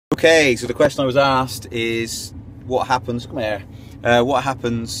Okay, so the question I was asked is what happens, come here, what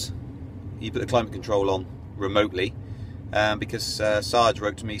happens you put the climate control on remotely, because Sarge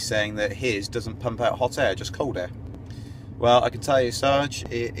wrote to me saying that his doesn't pump out hot air, just cold air. Well, I can tell you, Sarge,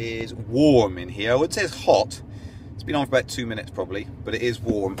 it is warm in here. I wouldn't say it's hot. It's been on for about 2 minutes probably, but it is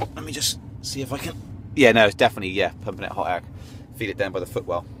warm. Let me just see if I can... Yeah, no, it's definitely, yeah, pumping out hot air. Feel it down by the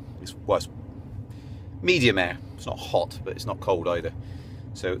footwell. It's medium air. It's not hot, but it's not cold either.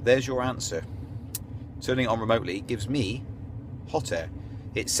 So there's your answer. Turning it on remotely gives me hot air.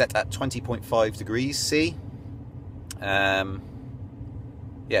 It's set at 20.5 degrees C. Yeah,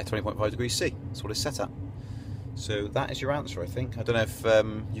 20.5 degrees C. That's what it's set at. So that is your answer, I think. I don't know if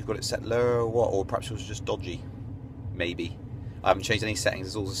you've got it set lower or what, or perhaps it was just dodgy. Maybe. I haven't changed any settings,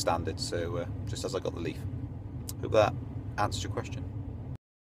 it's all the standard, so just as I got the Leaf. Hope that answers your question.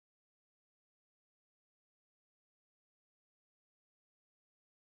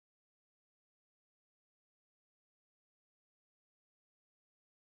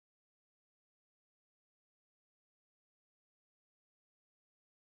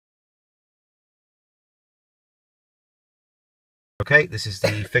 Okay, this is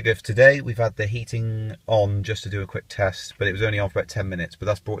the figure for today. We've had the heating on just to do a quick test, but it was only on for about 10 minutes, but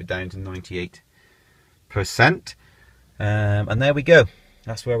that's brought it down to 98%. And there we go.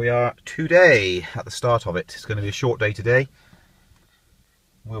 That's where we are today, at the start of it. It's going to be a short day today.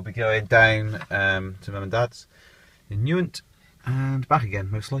 We'll be going down to Mum and Dad's in Newent and back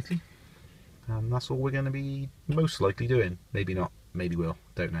again, most likely. And that's all we're going to be most likely doing. Maybe not, maybe we'll,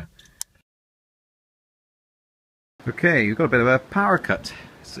 don't know. Okay, we've got a bit of a power cut.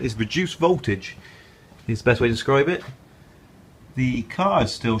 It's reduced voltage is the best way to describe it. The car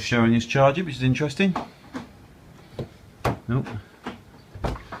is still showing its charging, which is interesting. Nope.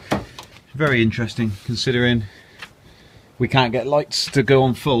 Very interesting, considering we can't get lights to go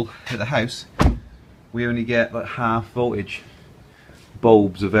on full at the house. We only get like half voltage.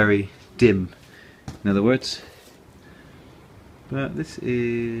 Bulbs are very dim, in other words. But this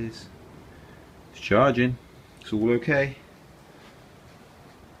is charging. It's all okay.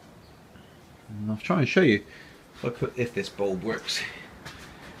 And I'll try and show you if this bulb works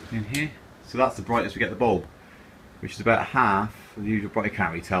in here. So that's the brightness we get the bulb, which is about half of the usual bright. I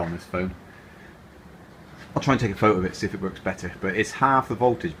can't really tell on this phone. I'll try and take a photo of it, see if it works better. But it's half the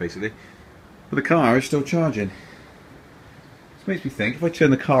voltage basically. But the car is still charging. This makes me think, if I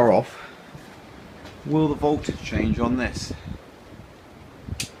turn the car off, will the voltage change on this?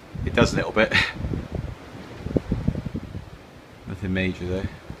 It does a little bit. Nothing major though.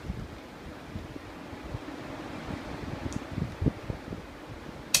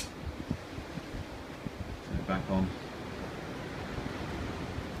 Turn it back on.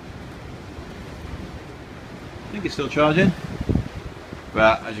 I think it's still charging,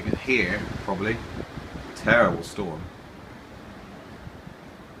 but as you can hear, probably, terrible storm.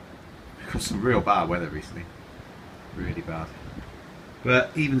 We've got some real bad weather recently. Really bad.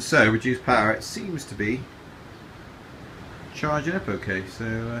 But even so, reduced power, it seems to be charging up okay,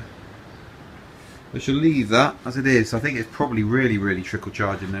 so I shall leave that as it is. I think it's probably really trickle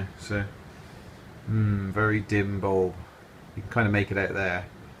charging now, so very dim bulb. You can kind of make it out there.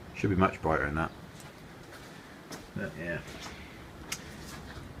 Should be much brighter than that. But yeah,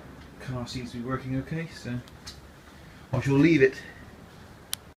 car seems to be working okay, so I shall leave it.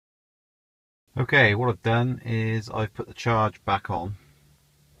 Okay, what I've done is I've put the charge back on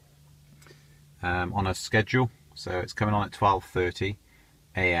a schedule. So it's coming on at 12:30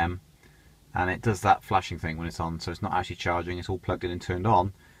 AM and it does that flashing thing when it's on, so it's not actually charging, it's all plugged in and turned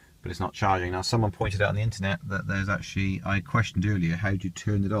on, but it's not charging. Now someone pointed out on the internet that there's actually, I questioned earlier, how do you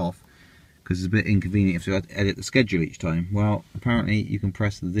turn it off? Because it's a bit inconvenient if you have to edit the schedule each time. Well, apparently you can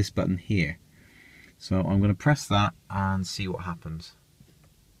press this button here. So I'm going to press that and see what happens.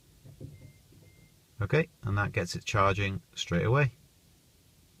 Okay, and that gets it charging straight away.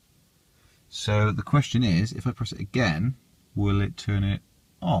 So the question is, if I press it again, will it turn it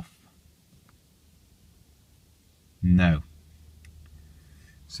off? No.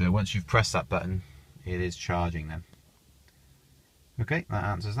 So once you've pressed that button, it is charging then. Okay, that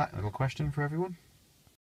answers that little question for everyone.